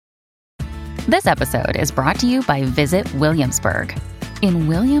This episode is brought to you by Visit Williamsburg. In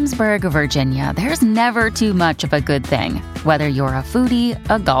Williamsburg, Virginia, there's never too much of a good thing. Whether you're a foodie,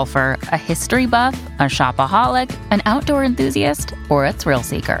 a golfer, a history buff, a shopaholic, an outdoor enthusiast, or a thrill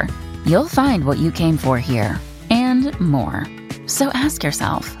seeker, you'll find what you came for here and more. So ask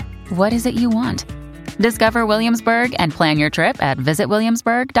yourself, what is it you want? Discover Williamsburg and plan your trip at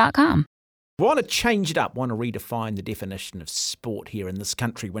visitwilliamsburg.com. We want to change it up, want to redefine the definition of sport here in this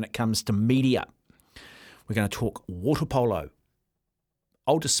country when it comes to media. We're going to talk water polo.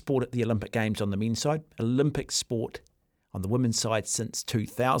 Oldest sport at the Olympic Games on the men's side, Olympic sport on the women's side since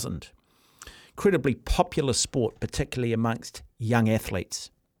 2000. Incredibly popular sport, particularly amongst young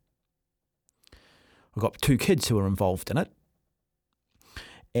athletes. I've got 2 kids who are involved in it.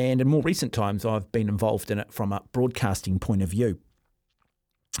 And in more recent times, I've been involved in it from a broadcasting point of view.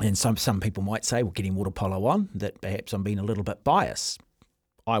 And some people might say, well, getting water polo on, that perhaps I'm being a little bit biased.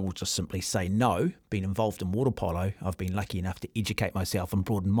 I will just simply say no. Being involved in water polo, I've been lucky enough to educate myself and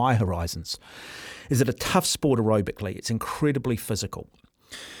broaden my horizons. Is it a tough sport aerobically? It's incredibly physical.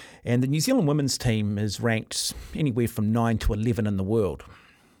 And the New Zealand women's team is ranked anywhere from 9 to 11 in the world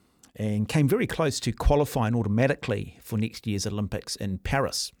and came very close to qualifying automatically for next year's Olympics in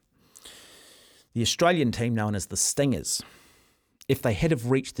Paris. The Australian team, known as the Stingers, if they had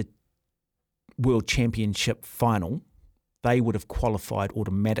have reached the World Championship final, they would have qualified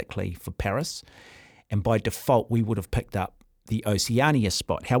automatically for Paris, and by default we would have picked up the Oceania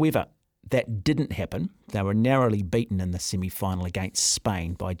spot. However, that didn't happen. They were narrowly beaten in the semi-final against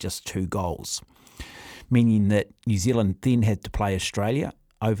Spain by just 2 goals, meaning that New Zealand then had to play Australia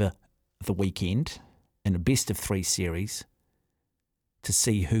over the weekend in a best-of-3 series to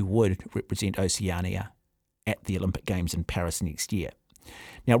see who would represent Oceania at the Olympic Games in Paris next year.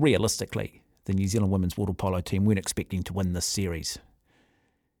 Now, realistically, the New Zealand women's water polo team weren't expecting to win this series.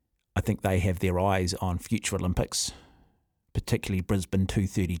 I think they have their eyes on future Olympics, particularly Brisbane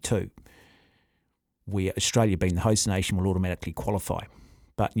 232, where Australia, being the host nation, will automatically qualify.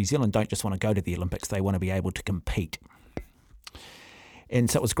 But New Zealand don't just want to go to the Olympics, they want to be able to compete. And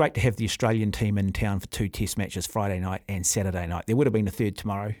so it was great to have the Australian team in town for 2 test matches, Friday night and Saturday night. There would have been a third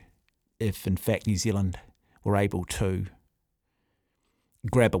tomorrow if, in fact, New Zealand were able to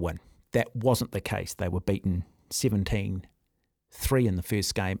grab a win. That wasn't the case. They were beaten 17-3 in the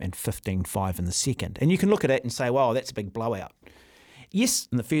first game and 15-5 in the second. And you can look at it and say, wow, that's a big blowout. Yes,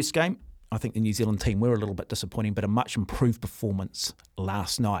 in the first game, I think the New Zealand team were a little bit disappointing, but a much improved performance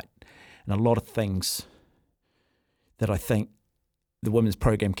last night. And a lot of things that I think the women's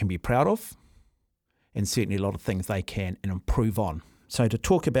program can be proud of, and certainly a lot of things they can improve on. So to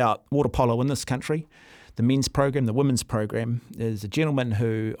talk about water polo in this country, the men's program, the women's program, is a gentleman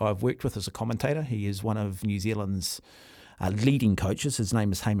who I've worked with as a commentator. He is one of New Zealand's leading coaches. His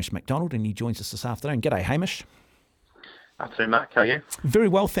name is Hamish McDonald, and he joins us this afternoon. G'day, Hamish. Afternoon, Mark. How are you? Very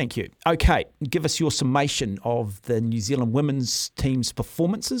well, thank you. Okay, give us your summation of the New Zealand women's team's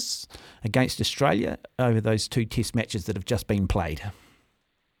performances against Australia over those 2 test matches that have just been played.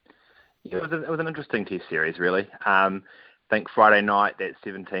 Yeah, it was an interesting test series, really. I think Friday night, that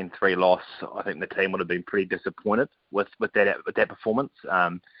 17-3 loss, I think the team would have been pretty disappointed with that performance,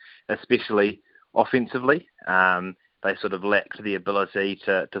 especially offensively. They sort of lacked the ability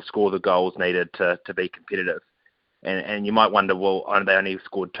to score the goals needed to be competitive. And you might wonder, well, they only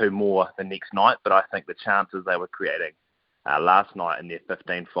scored 2 more the next night, but I think the chances they were creating last night in their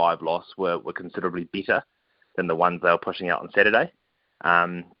 15-5 loss were considerably better than the ones they were pushing out on Saturday.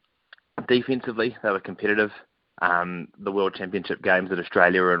 Defensively, they were competitive. The World Championship games that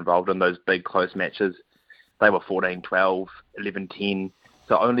Australia were involved in, those big close matches, they were 14-12, 11-10,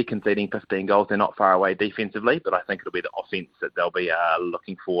 so only conceding 15 goals. They're not far away defensively, but I think it'll be the offence that they'll be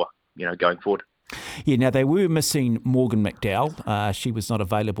looking for, going forward. Yeah, now they were missing Morgan McDowell. She was not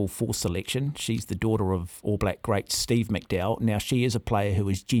available for selection. She's the daughter of All Black great Steve McDowell. Now, she is a player who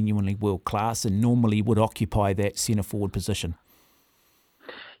is genuinely world class and normally would occupy that centre forward position.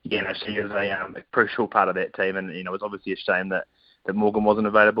 Yeah, no, she is a crucial part of that team, and it was obviously a shame that Morgan wasn't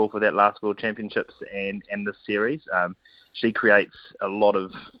available for that last World Championships and this series. She creates a lot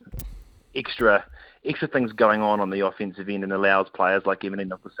of extra things going on the offensive end and allows players like Emily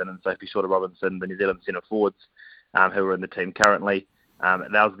Nicholson and Sophie Shorter-Robinson, the New Zealand centre forwards, who are in the team currently,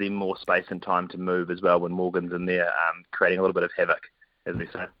 allows them more space and time to move as well when Morgan's in there, creating a little bit of havoc, as we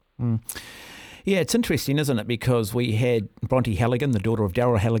say. Yeah, it's interesting, isn't it? Because we had Bronte Halligan, the daughter of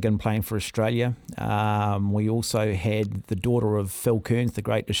Daryl Halligan, playing for Australia. We also had the daughter of Phil Kearns, the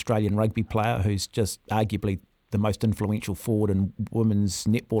great Australian rugby player, who's just arguably the most influential forward in women's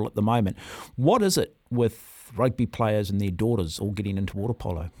netball at the moment. What is it with rugby players and their daughters all getting into water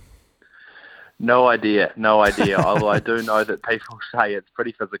polo? No idea. Although I do know that people say it's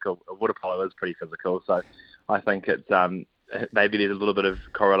pretty physical. Water polo is pretty physical, so I think it's maybe there's a little bit of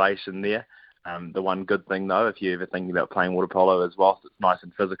correlation there. The one good thing though, if you're ever thinking about playing water polo, is whilst it's nice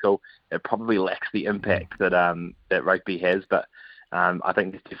and physical, it probably lacks the impact that rugby has. But I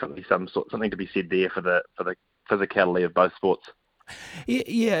think there's definitely something to be said there for the physicality of both sports.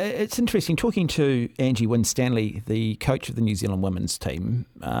 Yeah, it's interesting talking to Angie Winstanley, the coach of the New Zealand women's team.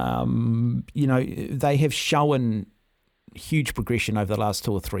 They have shown huge progression over the last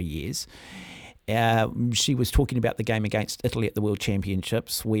 2 or 3 years. She was talking about the game against Italy at the World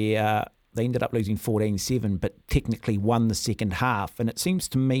Championships where they ended up losing 14-7, but technically won the second half. And it seems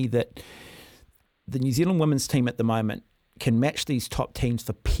to me that the New Zealand women's team at the moment can match these top teams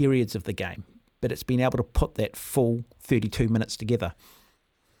for periods of the game, but it's been able to put that full 32 minutes together.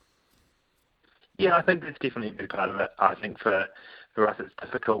 Yeah, I think that's definitely a big part of it. I think for us it's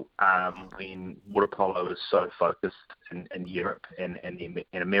difficult when water polo is so focused in Europe and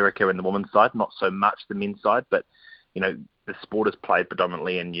in America and the women's side, not so much the men's side, but the sport is played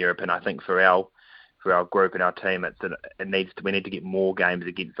predominantly in Europe, and I think for our group and our team, we need to get more games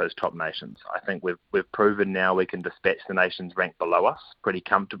against those top nations. I think we've proven now we can dispatch the nations ranked below us pretty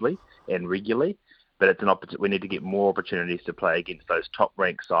comfortably and regularly, but we need to get more opportunities to play against those top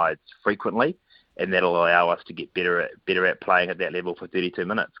ranked sides frequently, and that'll allow us to get better at playing at that level for 32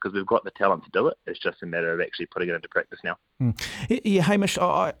 minutes because we've got the talent to do it. It's just a matter of actually putting it into practice now. Yeah, Hamish,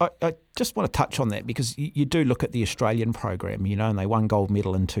 I just want to touch on that because you do look at the Australian program, and they won gold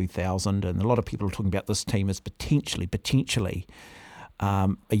medal in 2000, and a lot of people are talking about this team as potentially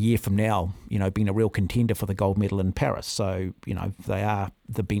a year from now, being a real contender for the gold medal in Paris. So, they are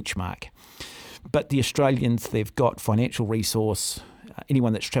the benchmark. But the Australians, they've got financial resource.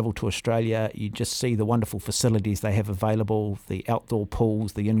 Anyone that's travelled to Australia, you just see the wonderful facilities they have available, the outdoor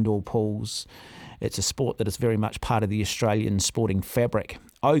pools, the indoor pools. It's a sport that is very much part of the Australian sporting fabric.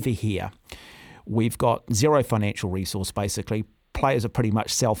 Over here, we've got zero financial resource, basically. Players are pretty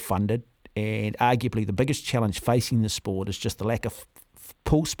much self-funded, and arguably the biggest challenge facing the sport is just the lack of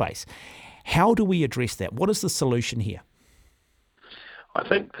pool space. How do we address that? What is the solution here? I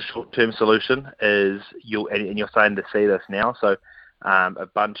think the short-term solution is, you're starting to see this now, so a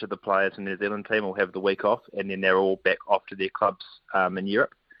bunch of the players in the New Zealand team will have the week off, and then they're all back off to their clubs in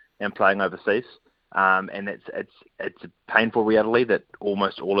Europe and playing overseas. And it's a painful reality that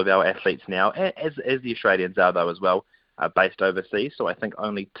almost all of our athletes now, as the Australians are though as well, are based overseas. So I think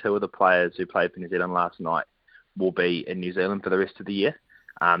only 2 of the players who played for New Zealand last night will be in New Zealand for the rest of the year.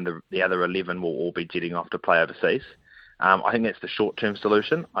 The other 11 will all be jetting off to play overseas. I think that's the short-term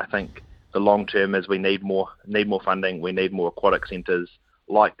solution. I think the long-term is we need more funding. We need more aquatic centres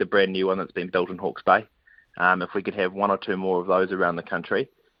like the brand new one that's been built in Hawke's Bay. If we could have 1 or 2 more of those around the country,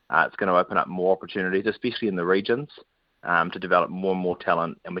 it's going to open up more opportunities, especially in the regions, to develop more and more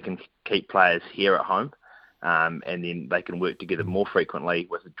talent, and we can keep players here at home, and then they can work together more frequently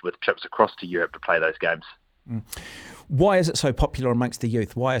with trips across to Europe to play those games. Why is it so popular amongst the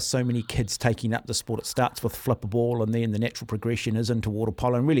youth? Why are so many kids taking up the sport? It starts with flipper ball, and then the natural progression is into water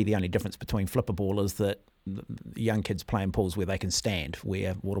polo. And really the only difference between flipper ball is that the young kids play in pools where they can stand,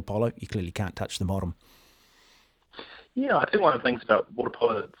 where water polo, you clearly can't touch the bottom. Yeah, I think one of the things about water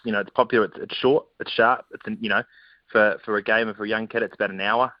polo, it's popular. It's short, it's sharp. It's for a game, for a young kid, it's about an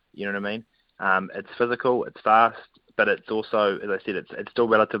hour. You know what I mean? It's physical, it's fast, but it's also, as I said, it's still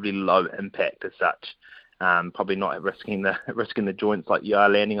relatively low impact as such. Probably not risking the joints like you are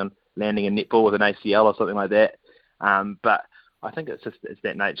landing a netball with an ACL or something like that. But I think it's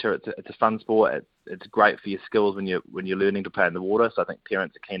that nature. It's a fun sport. It's great for your skills when you're learning to play in the water. So I think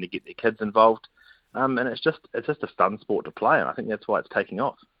parents are keen to get their kids involved. And it's just a fun sport to play, and I think that's why it's taking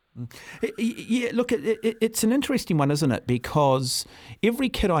off. Yeah, look, it's an interesting one, isn't it? Because every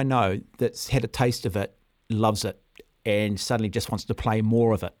kid I know that's had a taste of it loves it and suddenly just wants to play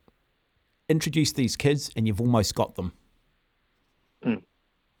more of it. Introduce these kids and you've almost got them.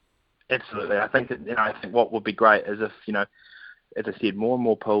 Absolutely. I think what would be great is if, as I said, more and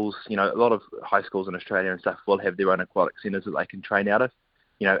more pools, a lot of high schools in Australia and stuff will have their own aquatic centres that they can train out of.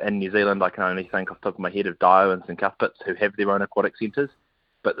 In New Zealand, I can only think off the top of my head of Dio and St Cuthbert's who have their own aquatic centres,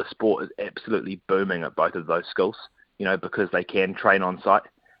 but the sport is absolutely booming at both of those schools, because they can train on site.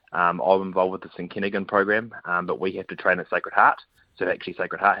 I'm involved with the St Kennigan program, but we have to train at Sacred Heart. So actually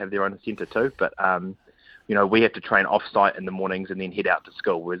Sacred Heart have their own centre too, but we have to train off-site in the mornings and then head out to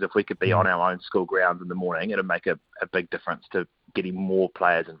school, whereas if we could be on our own school grounds in the morning, it'd make a big difference to getting more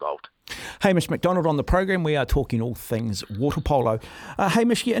players involved. Hamish McDonald on the program. We are talking all things water polo.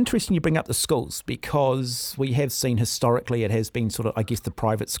 Hamish, interesting you bring up the schools, because we have seen historically it has been sort of, I guess, the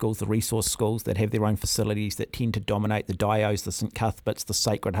private schools, the resource schools that have their own facilities that tend to dominate. The Dios, the St Cuthberts, the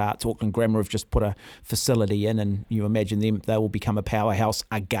Sacred Hearts, Auckland Grammar have just put a facility in, and you imagine they will become a powerhouse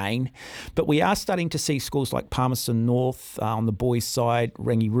again. But we are starting to see schools like Palmerston North on the boys' side,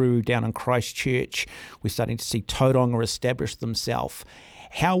 Rangiru down in Christchurch. We're starting to see Tauranga establish themselves.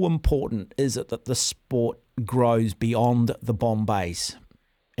 How important is it that the sport grows beyond the Bombays?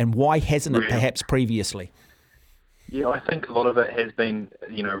 And why hasn't it perhaps previously? Yeah, I think a lot of it has been,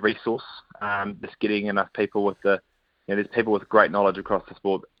 resource. Just getting enough people with there's people with great knowledge across the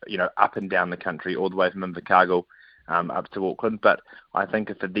sport, up and down the country, all the way from Invercargill up to Auckland. But I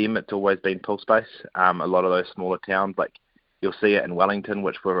think for them, it's always been pool space. A lot of those smaller towns, like you'll see it in Wellington,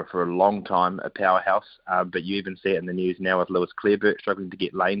 which were for a long time a powerhouse. But you even see it in the news now with Lewis Clareburt struggling to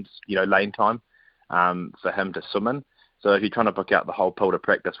get lane time for him to swim in. So if you're trying to book out the whole pool to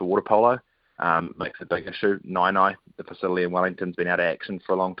practice for water polo, makes a big issue. Nine, the facility in Wellington's been out of action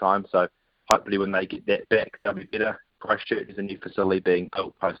for a long time. So hopefully when they get that back, they'll be better. Christchurch is a new facility being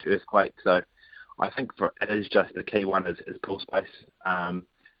built post-earthquake. So I think it is just the key one is pool space.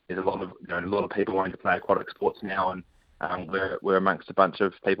 There's a lot of people wanting to play aquatic sports now, and we're amongst a bunch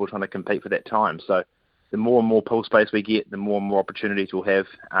of people trying to compete for that time. So the more and more pool space we get, the more and more opportunities we'll have,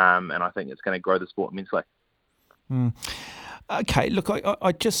 and I think it's going to grow the sport immensely. Okay, look,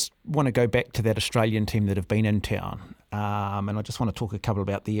 I just want to go back to that Australian team that have been in town, and I just want to talk a couple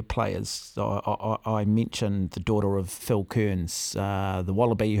about their players. I mentioned the daughter of Phil Kearns, the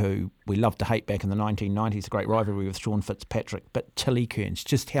Wallaby, who we loved to hate back in the 1990s, a great rivalry with Sean Fitzpatrick. But Tilly Kearns,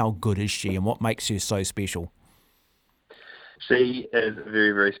 just how good is she, and what makes her so special? She is a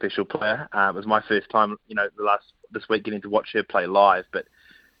very, very special player. It was my first time, this week getting to watch her play live. But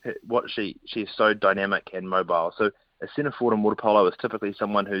she is so dynamic and mobile. So a centre forward in water polo is typically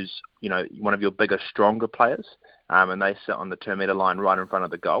someone who's, one of your bigger, stronger players, and they sit on the 2-metre line right in front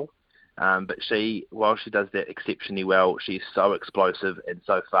of the goal. But while she does that exceptionally well, she's so explosive and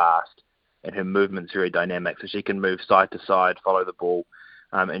so fast, and her movement's very dynamic. So she can move side to side, follow the ball,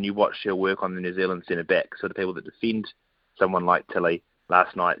 and you watch her work on the New Zealand centre back. So the people that defend someone like Tilly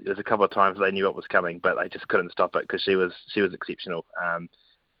last night, there's a couple of times they knew it was coming, but they just couldn't stop it because she was exceptional,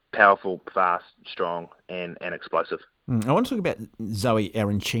 powerful, fast, strong, and explosive. I want to talk about Zoe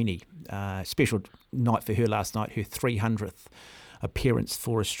Arancini. Special night for her last night, her 300th appearance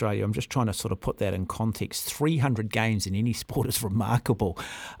for Australia. I'm just trying to sort of put that in context. 300 games in any sport is remarkable.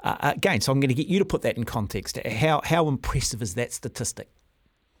 Again, so I'm going to get you to put that in context. How impressive is that statistic?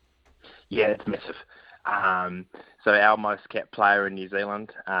 Yeah, it's massive. So our most capped player in New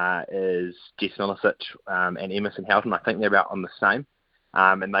Zealand is Jess Milicic and Emerson Houghton. I think they're about on the same.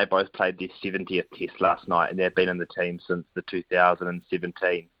 And they both played their 70th test last night, and they've been in the team since the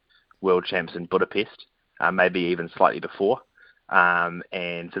 2017 World Champs in Budapest, maybe even slightly before.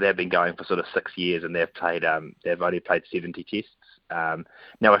 And so they've been going for sort of 6 years, and they've only played 70 tests.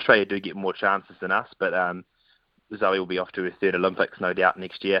 Now Australia do get more chances than us, but Zoe will be off to her third Olympics, no doubt,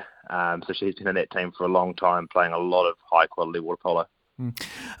 next year. So she's been in that team for a long time, playing a lot of high-quality water polo.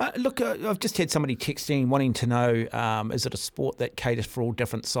 Look, I've just had somebody texting wanting to know, is it a sport that caters for all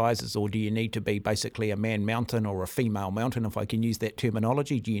different sizes, or do you need to be basically a man mountain or a female mountain, if I can use that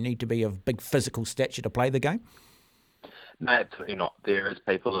terminology? Do you need to be of big physical stature to play the game? No, absolutely not. There is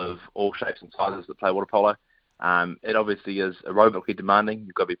people of all shapes and sizes that play water polo. It obviously is aerobically demanding.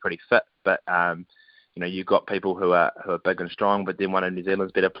 You've got to be pretty fit, but you've got people who are big and strong. But then one of New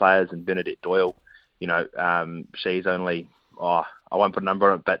Zealand's better players, and Bernadette Doyle, she's only, I won't put a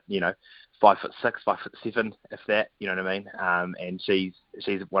number on it, but 5'6", 5'7", if that, you know what I mean. And she's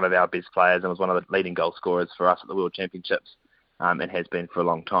one of our best players and was one of the leading goal scorers for us at the World Championships, and has been for a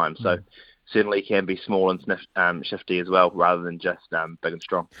long time. So certainly can be small and shifty as well, rather than just big and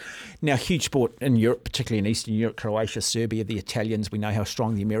strong. Now, huge sport in Europe, particularly in Eastern Europe, Croatia, Serbia, the Italians. We know how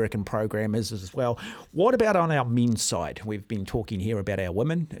strong the American program is as well. What about on our men's side? We've been talking here about our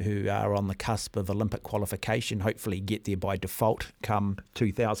women who are on the cusp of Olympic qualification, hopefully get there by default come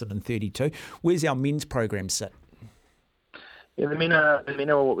 2032. Where's our men's program sit? Yeah, the men are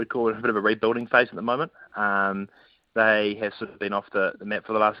what we call a bit of a rebuilding phase at the moment. They have sort of been off the map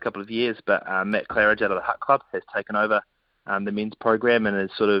for the last couple of years, but Matt Claridge out of the Hut Club has taken over the men's program and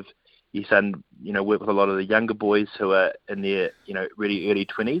is sort of, work with a lot of the younger boys who are in their, really early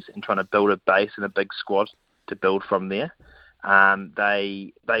 20s and trying to build a base and a big squad to build from there.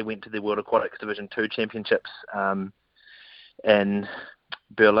 They went to the World Aquatics Division 2 Championships in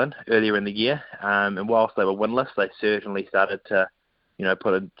Berlin earlier in the year, and whilst they were winless, they certainly started to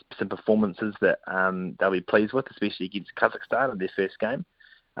put in some performances that they'll be pleased with, especially against Kazakhstan in their first game.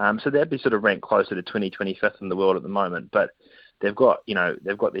 So they'd be sort of ranked closer to 25th in the world at the moment. But they've got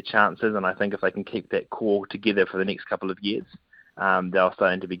their chances, and I think if they can keep that core together for the next couple of years, they'll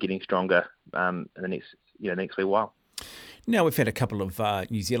start to be getting stronger in the next wee while. Now, we've had a couple of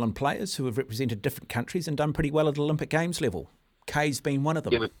New Zealand players who have represented different countries and done pretty well at Olympic Games level. Kay's been one of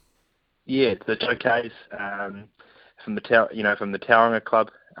them. Yeah, the Joe Kays from the Tauranga club.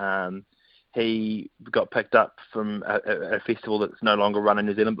 He got picked up from a festival that's no longer run in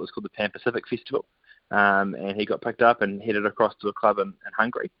New Zealand, but it's called the Pan Pacific Festival. And he got picked up and headed across to a club in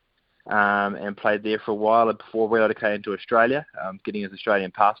Hungary and played there for a while before relocating to Australia, getting his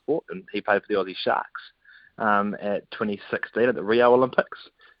Australian passport, and he played for the Aussie Sharks at 2016 at the Rio Olympics.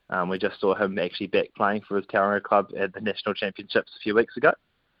 We just saw him actually back playing for his Tauranga club at the National Championships a few weeks ago.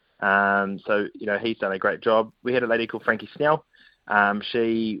 So he's done a great job. We had a lady called Frankie Snell.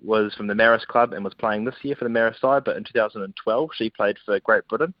 She was from the Maris club and was playing this year for the Maris side, but in 2012 she played for Great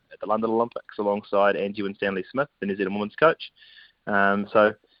Britain at the London Olympics alongside Angie and Stanley Smith, the New Zealand women's coach.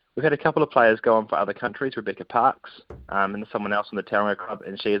 So we've had a couple of players go on for other countries, Rebecca Parks and someone else from the Tauranga club,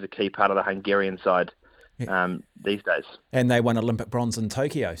 and she is a key part of the Hungarian side these days. And they won Olympic bronze in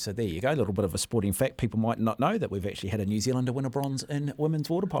Tokyo. So there you go, a little bit of a sporting fact. People might not know that we've actually had a New Zealander win a bronze in women's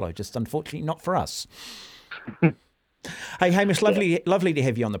water polo, just unfortunately not for us. Hey, Hamish, lovely to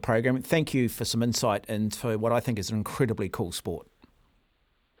have you on the program. Thank you for some insight into what I think is an incredibly cool sport.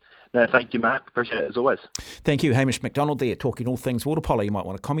 No, thank you, Mark. Appreciate it as always. Thank you, Hamish McDonald there, talking all things water polo. You might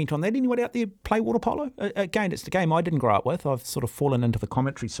want to comment on that. Anyone out there play water polo? Again, it's the game I didn't grow up with. I've sort of fallen into the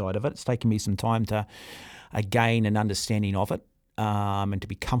commentary side of it. It's taken me some time to gain an understanding of it and to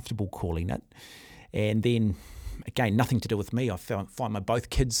be comfortable calling it. And then, again, nothing to do with me. I find my both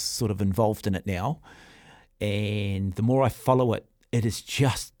kids sort of involved in it now. And the more I follow it, it is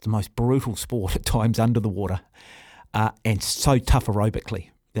just the most brutal sport at times under the water and so tough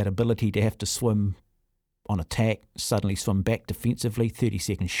aerobically. That ability to have to swim on attack, suddenly swim back defensively,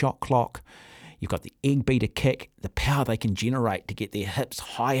 30-second shot clock. You've got the egg beater kick, the power they can generate to get their hips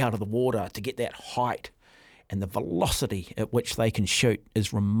high out of the water, to get that height, and the velocity at which they can shoot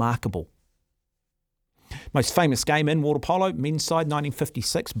is remarkable. Most famous game in water polo, men's side,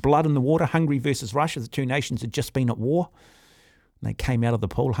 1956, blood in the water, Hungary versus Russia. The two nations had just been at war. When they came out of the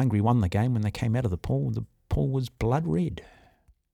pool, Hungary won the game. When they came out of the pool was blood red.